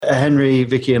Henry,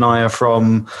 Vicky, and I are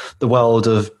from the world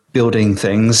of building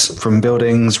things, from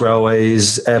buildings,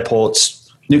 railways,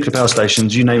 airports, nuclear power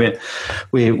stations, you name it.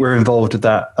 We're involved with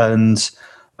that, and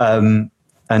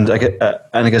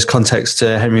I guess context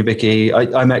to Henry, Vicky.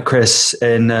 I met Chris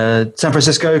in San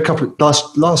Francisco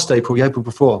last April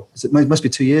before. It must be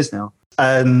 2 years now,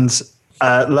 and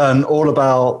learn all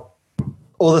about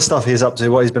all the stuff he's up to,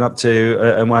 what he's been up to,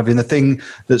 and what have you. And the thing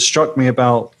that struck me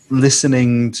about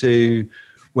listening to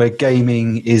where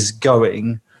gaming is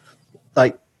going,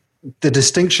 like the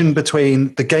distinction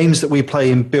between the games that we play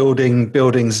in building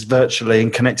buildings virtually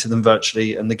and connecting them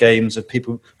virtually, and the games of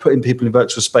people putting people in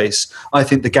virtual space. I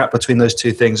think the gap between those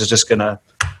two things is just they're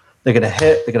gonna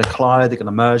hit, they're gonna collide, they're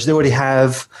gonna merge. They already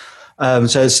have.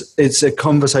 So it's a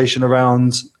conversation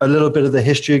around a little bit of the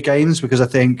history of games, because I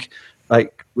think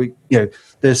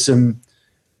there's some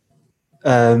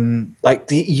like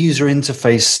the user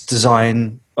interface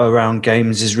design around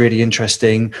games is really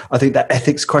interesting. I think that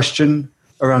ethics question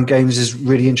around games is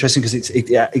really interesting because it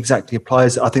exactly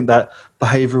applies. I think that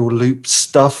behavioral loop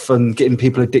stuff and getting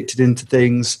people addicted into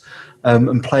things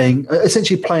and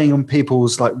essentially playing on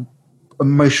people's like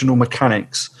emotional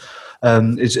mechanics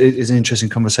is an interesting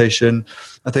conversation.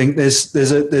 I think there's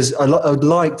a lot. I would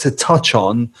like to touch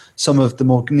on some of the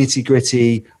more nitty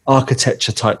gritty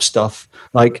architecture type stuff,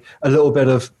 like a little bit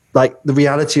of like the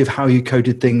reality of how you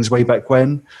coded things way back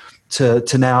when to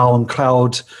now on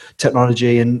cloud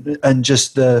technology and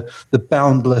just the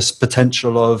boundless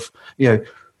potential of, we're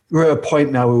at a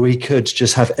point now where we could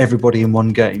just have everybody in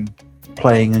one game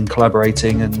playing and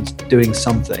collaborating and doing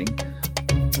something.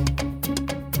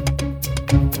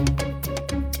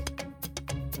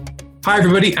 Hi,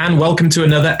 everybody, and welcome to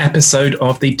another episode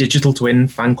of the Digital Twin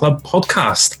Fan Club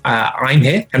podcast. I'm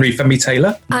here, Henry Femi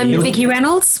Taylor. I'm Vicky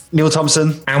Reynolds. Neil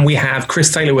Thompson. And we have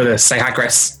Chris Taylor with us. Say hi,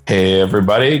 Chris. Hey,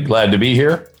 everybody. Glad to be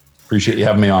here. Appreciate you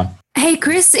having me on. Hey,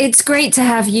 Chris. It's great to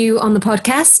have you on the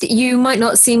podcast. You might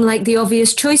not seem like the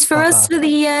obvious choice for us for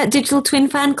the Digital Twin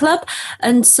Fan Club.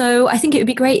 And so I think it would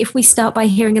be great if we start by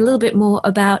hearing a little bit more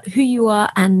about who you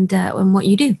are and what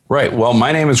you do. Right. Well,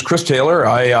 my name is Chris Taylor.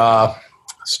 I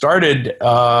started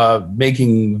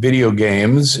making video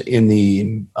games in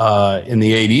the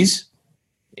 80s,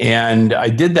 and I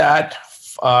did that.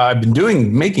 I've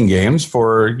been making games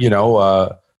for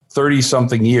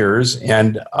 30-something years,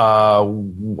 and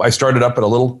I started up at a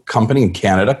little company in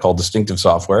Canada called Distinctive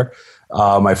Software.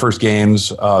 My first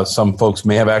games, some folks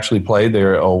may have actually played.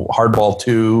 They're Hardball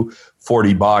 2,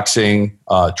 4D boxing,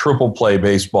 triple play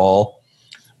baseball.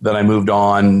 Then I moved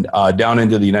on down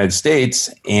into the United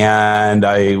States, and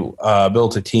I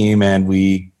built a team, and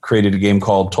we created a game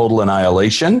called Total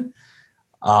Annihilation.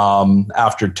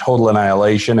 After Total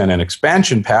Annihilation and an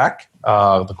expansion pack,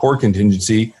 the core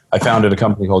contingency, I founded a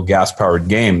company called Gas Powered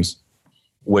Games,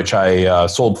 which I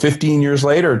sold 15 years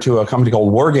later to a company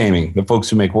called Wargaming, the folks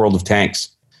who make World of Tanks.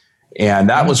 And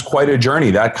that was quite a journey.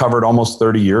 That covered almost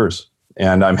 30 years.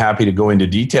 And I'm happy to go into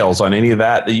details on any of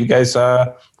that you guys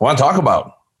want to talk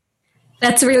about.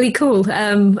 That's really cool.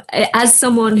 As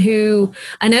someone who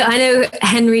I know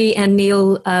Henry and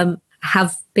Neil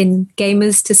have been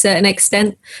gamers to a certain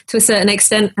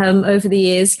extent over the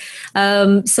years.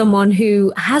 Someone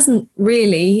who hasn't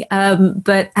really,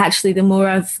 but actually the more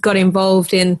I've got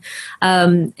involved in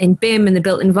BIM and the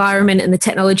built environment and the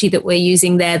technology that we're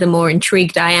using there, the more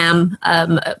intrigued I am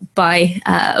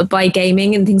by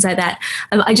gaming and things like that.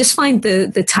 I just find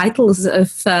the titles of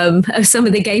some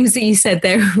of the games that you said,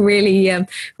 they're really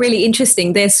really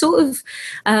interesting. They're sort of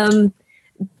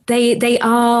they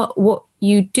are what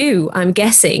you do. I'm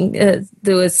guessing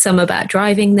there was some about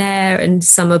driving there and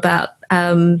some about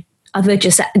other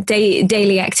just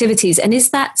daily activities. And is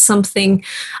that something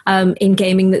in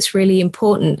gaming that's really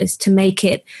important, is to make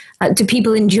it, do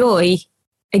people enjoy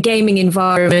a gaming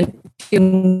environment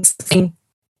doing something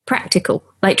practical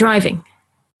like driving?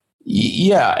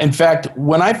 Yeah. In fact,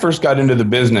 when I first got into the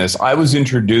business, I was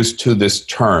introduced to this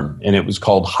term, and it was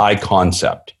called high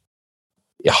concept.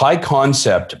 High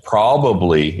concept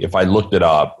probably, if I looked it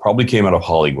up, probably came out of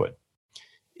Hollywood.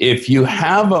 If you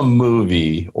have a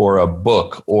movie or a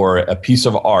book or a piece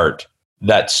of art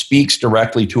that speaks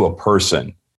directly to a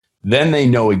person, then they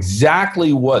know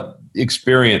exactly what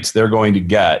experience they're going to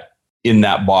get in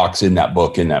that box, in that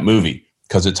book, in that movie,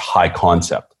 because it's high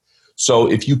concept. So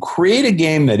if you create a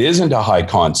game that isn't a high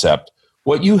concept,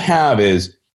 what you have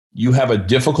is you have a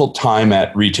difficult time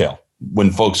at retail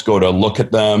when folks go to look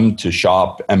at them, to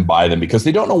shop and buy them, because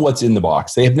they don't know what's in the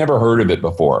box. They have never heard of it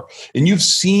before. And you've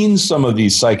seen some of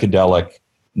these psychedelic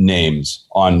names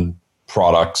on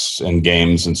products and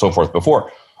games and so forth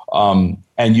before. And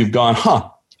you've gone,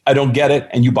 I don't get it.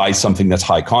 And you buy something that's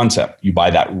high concept. You buy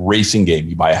that racing game.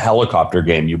 You buy a helicopter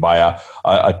game. You buy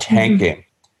a tank game.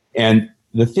 And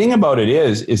the thing about it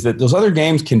is that those other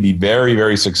games can be very,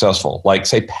 very successful. Like,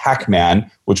 say, Pac-Man,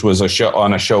 which was a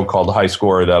show called High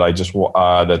Score that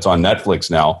that's on Netflix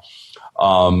now.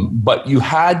 But you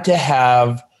had to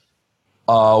have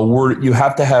you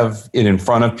have to have it in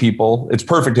front of people. It's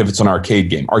perfect if it's an arcade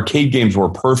game. Arcade games were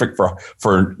perfect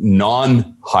for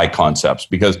non-high concepts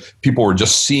because people were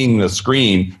just seeing the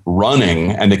screen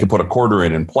running and they could put a quarter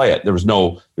in and play it. There's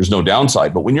no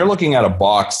downside. But when you're looking at a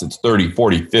box that's $30,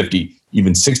 $40, $50,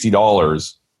 even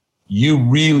 $60, you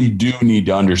really do need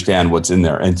to understand what's in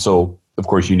there. And so, of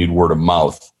course, you need word of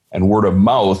mouth. And word of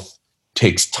mouth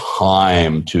takes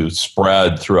time to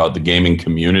spread throughout the gaming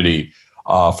community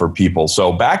for people.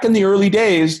 So back in the early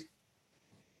days,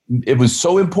 it was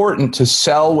so important to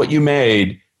sell what you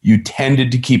made. You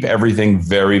tended to keep everything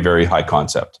very, very high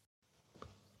concept.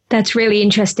 That's really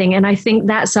interesting. And I think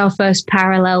that's our first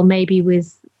parallel maybe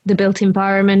with the built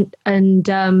environment.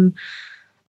 And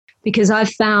because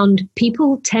I've found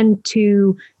people tend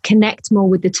to connect more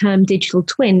with the term digital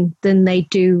twin than they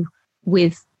do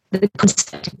with the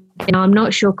concept. And I'm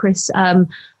not sure, Chris,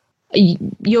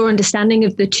 your understanding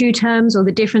of the two terms or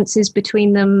the differences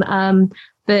between them.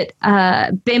 But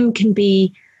BIM can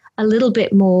be a little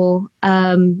bit more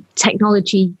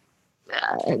technology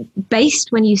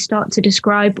based when you start to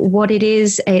describe what it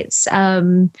is. It's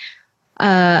a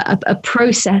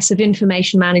process of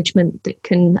information management that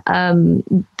can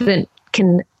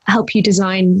help you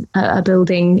design a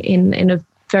building in a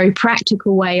very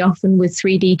practical way, often with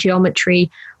 3D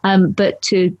geometry. But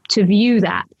to view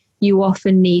that, you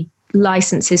often need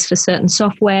licenses for certain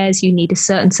softwares. You need a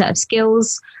certain set of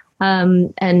skills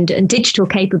and digital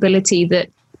capability that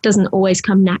doesn't always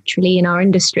come naturally in our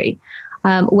industry.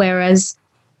 Whereas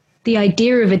the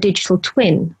idea of a digital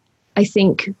twin, I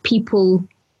think people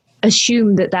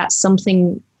assume that that's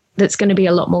something that's going to be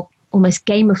a lot more almost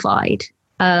gamified,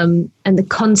 and the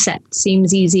concept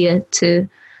seems easier to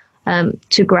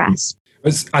grasp.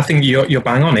 I think you're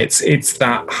bang on. It's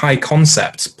that high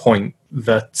concept point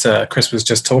that Chris was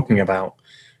just talking about.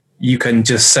 You can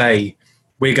just say,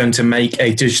 we're going to make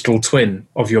a digital twin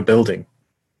of your building.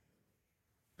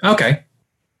 Okay.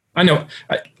 I know.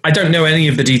 I don't know any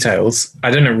of the details.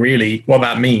 I don't know really what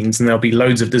that means, and there'll be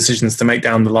loads of decisions to make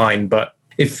down the line. But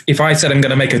if I said I'm going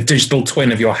to make a digital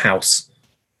twin of your house,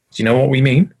 do you know what we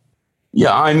mean?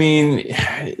 Yeah, I mean,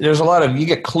 there's a lot of, you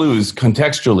get clues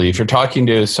contextually. If you're talking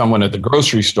to someone at the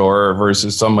grocery store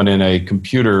versus someone in a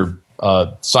computer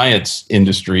science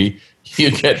industry,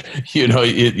 you get,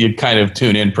 you kind of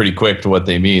tune in pretty quick to what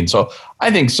they mean. So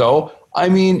I think so. I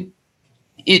mean,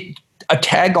 a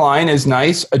tagline is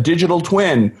nice, a digital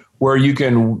twin where you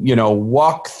can,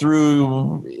 walk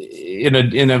through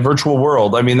in a virtual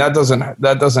world. I mean, that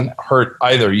doesn't hurt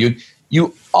either.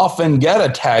 You often get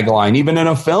a tagline, even in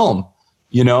a film.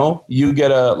 You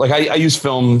get I use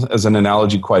film as an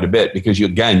analogy quite a bit because you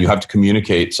have to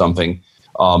communicate something,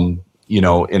 in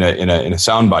a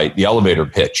soundbite, the elevator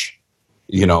pitch,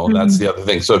 that's the other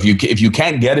thing. So if you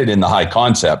can't get it in the high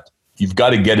concept, you've got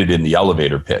to get it in the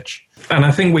elevator pitch. And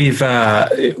I think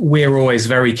we're always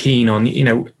very keen on,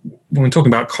 when we're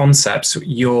talking about concepts,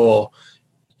 you're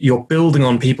building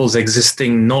on people's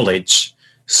existing knowledge.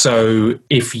 So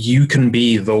if you can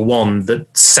be the one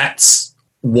that sets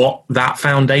what that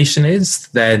foundation is,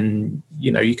 then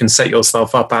you can set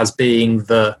yourself up as being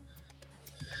the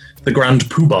grand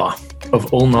poobah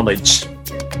of all knowledge.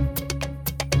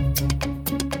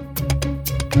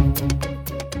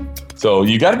 So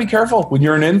you got to be careful when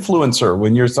you're an influencer,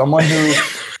 when you're someone who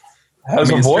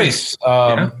has a voice.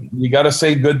 You got to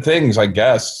say good things, I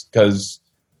guess, because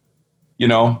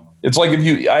it's like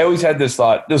I always had this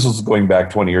thought, this was going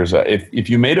back 20 years, if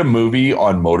you made a movie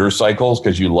on motorcycles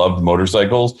because you loved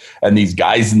motorcycles, and these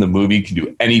guys in the movie can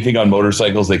do anything on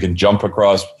motorcycles, they can jump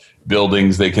across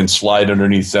buildings, they can slide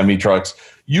underneath semi-trucks.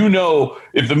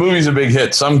 If the movie's a big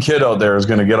hit, some kid out there is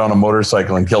going to get on a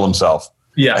motorcycle and kill himself.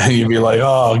 Yeah. And you'd be like,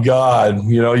 oh God,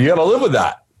 you got to live with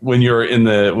that when you're in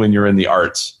the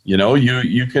arts,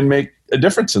 you can make a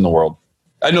difference in the world.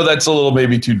 I know that's a little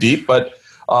maybe too deep, but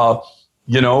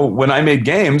when I made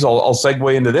games, I'll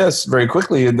segue into this very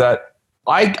quickly, in that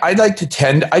I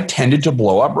tended to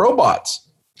blow up robots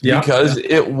because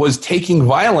it was taking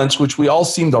violence, which we all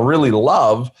seem to really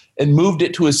love, and moved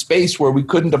it to a space where we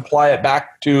couldn't apply it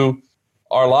back to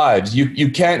our lives. You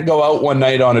can't go out one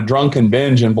night on a drunken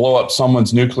binge and blow up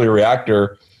someone's nuclear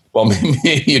reactor. Well,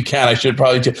 maybe you can. I should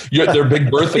probably. Their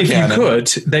Big Bertha if cannon. You could,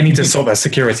 they need to sort their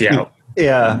security out.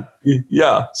 Yeah.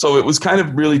 Yeah. So it was kind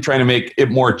of really trying to make it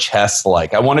more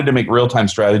chess-like. I wanted to make real-time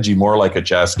strategy more like a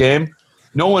chess game.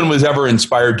 No one was ever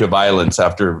inspired to violence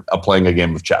after playing a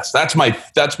game of chess. That's my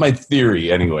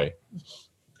theory anyway.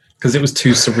 Because it was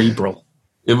too cerebral.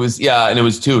 It was, yeah, and it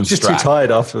was too just too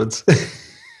tired afterwards.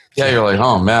 Yeah, you're like,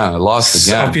 oh man, I lost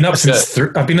again. I've been up since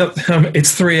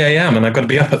it's 3 a.m. and I've got to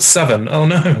be up at 7. Oh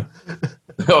no.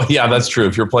 Oh yeah, that's true.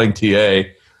 If you're playing TA,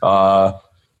 TA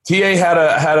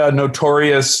had a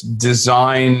notorious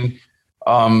design.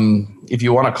 If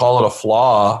you want to call it a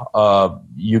flaw,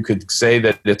 you could say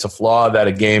that it's a flaw that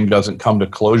a game doesn't come to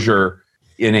closure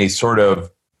in a sort of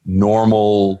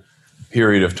normal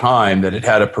period of time. That it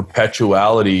had a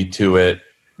perpetuality to it.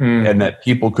 And that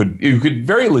you could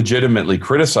very legitimately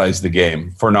criticize the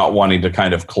game for not wanting to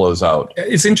kind of close out.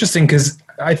 It's interesting because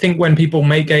I think when people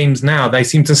make games now, they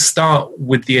seem to start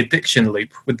with the addiction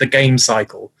loop, with the game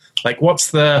cycle. Like,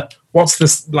 what's the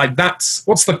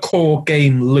core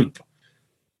game loop?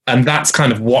 And that's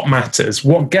kind of what matters.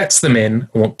 What gets them in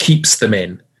and what keeps them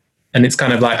in. And it's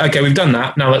kind of like, okay, we've done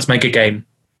that. Now let's make a game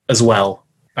as well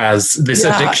as this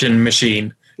addiction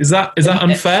machine. Is that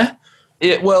unfair?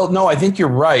 Well, no, I think you're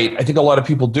right. I think a lot of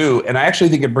people do. And I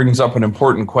actually think it brings up an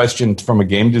important question from a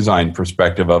game design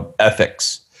perspective of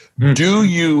ethics. Do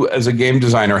you, as a game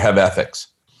designer, have ethics?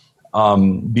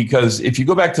 Because if you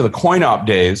go back to the coin-op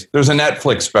days, there's a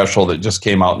Netflix special that just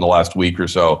came out in the last week or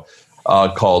so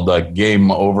called Game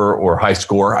Over or High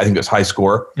Score. I think it's High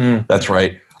Score. That's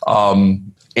right.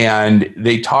 And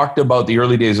they talked about the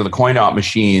early days of the coin-op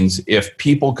machines. If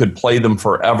people could play them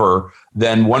forever,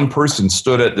 then one person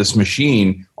stood at this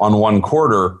machine on one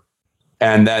quarter,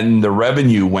 and then the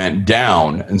revenue went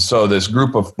down. And so this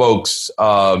group of folks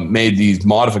made these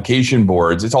modification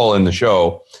boards. It's all in the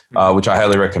show, which I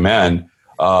highly recommend.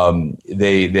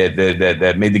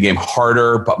 That made the game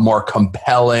harder, but more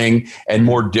compelling and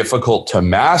more difficult to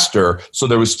master. So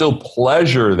there was still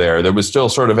pleasure there. There was still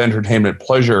sort of entertainment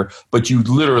pleasure, but you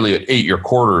literally ate your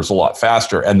quarters a lot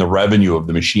faster, and the revenue of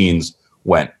the machines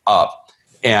went up.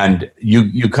 And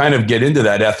you kind of get into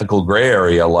that ethical gray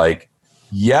area, like,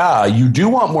 yeah, you do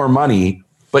want more money,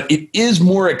 but it is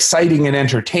more exciting and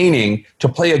entertaining to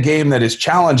play a game that is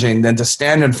challenging than to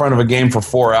stand in front of a game for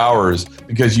 4 hours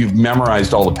because you've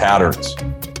memorized all the patterns.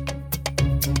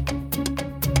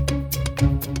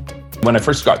 When I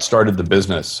first got started the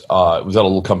business, it was at a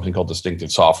little company called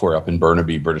Distinctive Software up in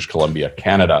Burnaby, British Columbia,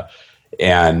 Canada.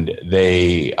 And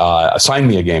they assigned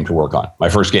me a game to work on, my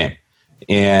first game.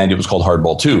 And it was called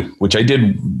Hardball 2, which I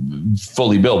did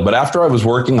fully build. But after I was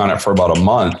working on it for about a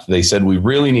month, they said, we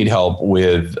really need help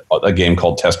with a game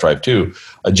called Test Drive 2.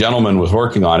 A gentleman was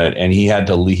working on it, and he had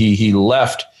to he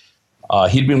left.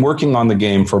 He'd been working on the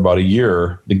game for about a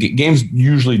year. The games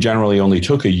usually generally only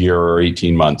took a year or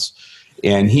 18 months.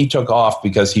 And he took off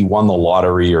because he won the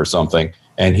lottery or something.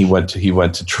 And he went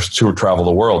to travel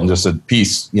the world and just said,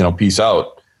 peace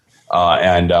out.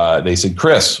 And they said,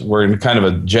 Chris, we're in kind of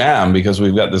a jam because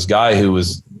we've got this guy who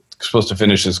was supposed to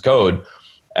finish his code.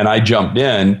 And I jumped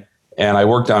in and I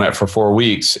worked on it for 4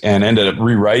 weeks and ended up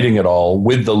rewriting it all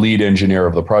with the lead engineer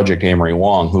of the project, Amory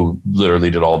Wong, who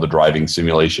literally did all the driving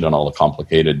simulation and all the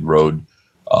complicated road.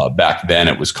 Back then,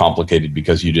 it was complicated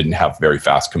because you didn't have very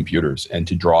fast computers. And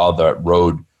to draw the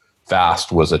road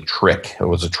fast was a trick. It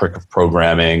was a trick of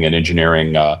programming and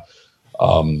engineering,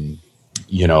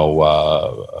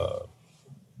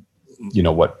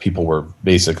 what people were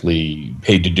basically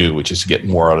paid to do, which is to get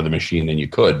more out of the machine than you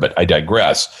could. But I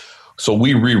digress. So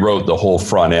we rewrote the whole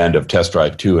front end of Test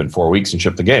Drive 2 in 4 weeks and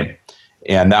shipped the game.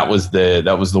 And that was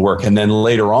the work. And then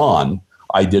later on,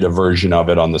 I did a version of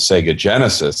it on the Sega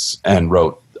Genesis and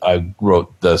I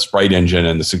wrote the sprite engine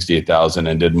and the 68,000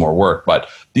 and did more work. But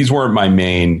these weren't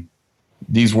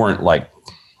like,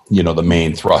 the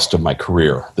main thrust of my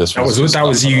career. That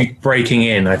was you breaking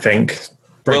in, I think,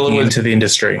 into the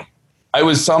industry. I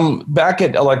was back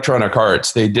at Electronic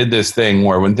Arts. They did this thing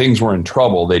where when things were in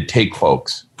trouble, they'd take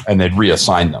folks and they'd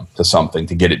reassign them to something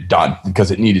to get it done because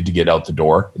it needed to get out the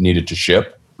door. It needed to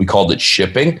ship. We called it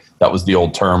shipping. That was the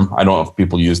old term. I don't know if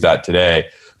people use that today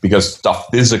because stuff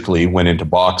physically went into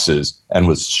boxes and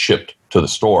was shipped to the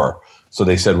store. So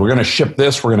they said, we're going to ship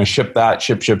this, we're going to ship that,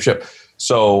 ship.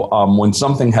 So when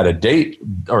something had a date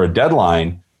or a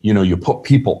deadline, you put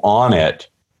people on it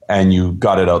and you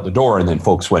got it out the door, and then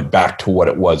folks went back to what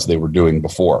it was they were doing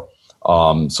before.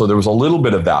 So there was a little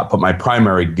bit of that, but my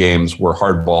primary games were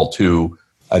Hardball 2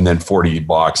 and then 4D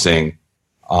boxing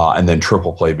and then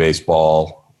Triple Play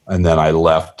baseball. And then I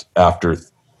left after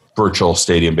Virtual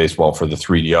Stadium Baseball for the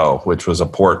 3DO, which was a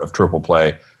port of Triple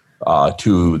Play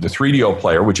to the 3DO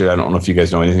player, which I don't know if you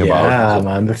guys know anything about. Yeah,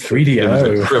 man, the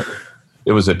 3DO.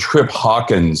 It was a Trip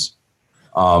Hawkins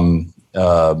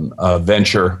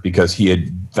venture, because he had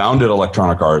founded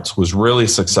Electronic Arts, was really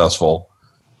successful,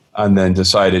 and then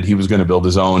decided he was going to build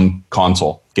his own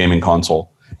gaming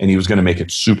console, and he was going to make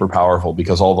it super powerful,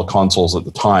 because all the consoles at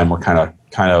the time were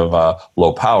kind of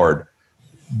low powered.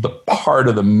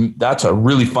 That's a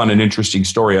really fun and interesting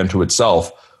story unto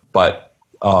itself, but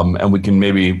and we can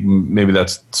maybe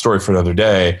that's the story for another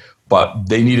day. But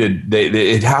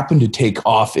it happened to take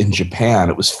off in Japan.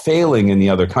 It was failing in the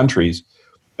other countries,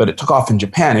 but it took off in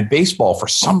Japan. And baseball, for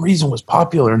some reason, was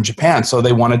popular in Japan. So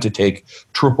they wanted to take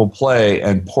Triple Play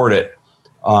and port it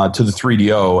to the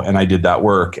 3DO, and I did that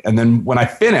work. And then when I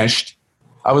finished,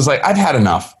 I was like, I've had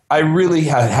enough. I really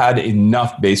had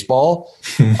enough baseball,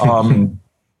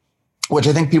 which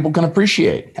I think people can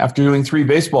appreciate. After doing 3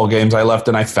 baseball games, I left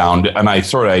and I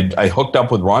hooked up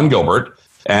with Ron Gilbert,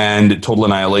 and Total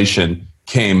Annihilation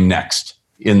came next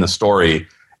in the story.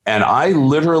 And I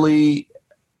literally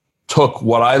took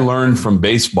what I learned from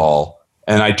baseball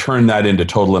and I turned that into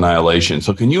Total Annihilation.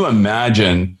 So can you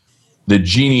imagine the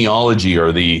genealogy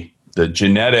or the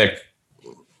genetic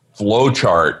flow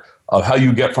chart of how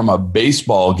you get from a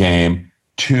baseball game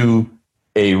to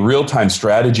a real-time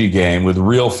strategy game with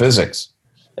real physics?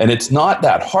 And it's not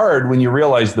that hard when you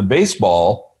realize the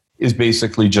baseball is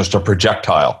basically just a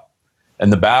projectile,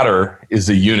 and the batter is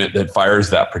the unit that fires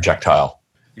that projectile.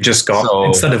 You just got,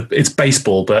 instead of, it's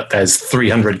baseball, but there's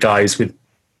 300 guys with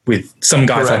some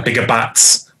guys have bigger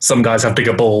bats, some guys have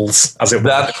bigger balls, as it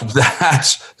were.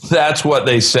 That's what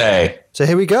they say. So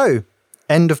here we go.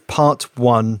 End of part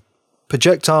 1.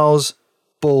 Projectiles,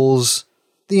 balls,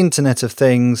 the Internet of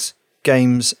Things,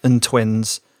 games and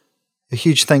twins. A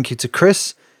huge thank you to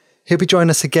Chris. He'll be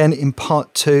joining us again in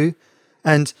part 2.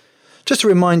 And just to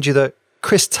remind you that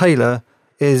Chris Taylor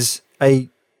is a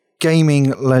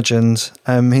gaming legend.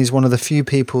 He's one of the few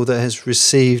people that has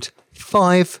received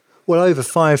over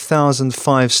 5,000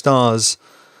 5-stars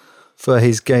for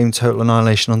his game Total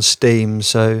Annihilation on Steam.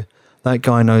 So that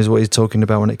guy knows what he's talking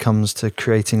about when it comes to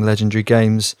creating legendary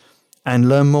games. And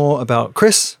learn more about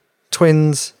Chris,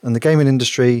 twins, and the gaming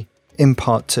industry in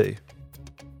part 2.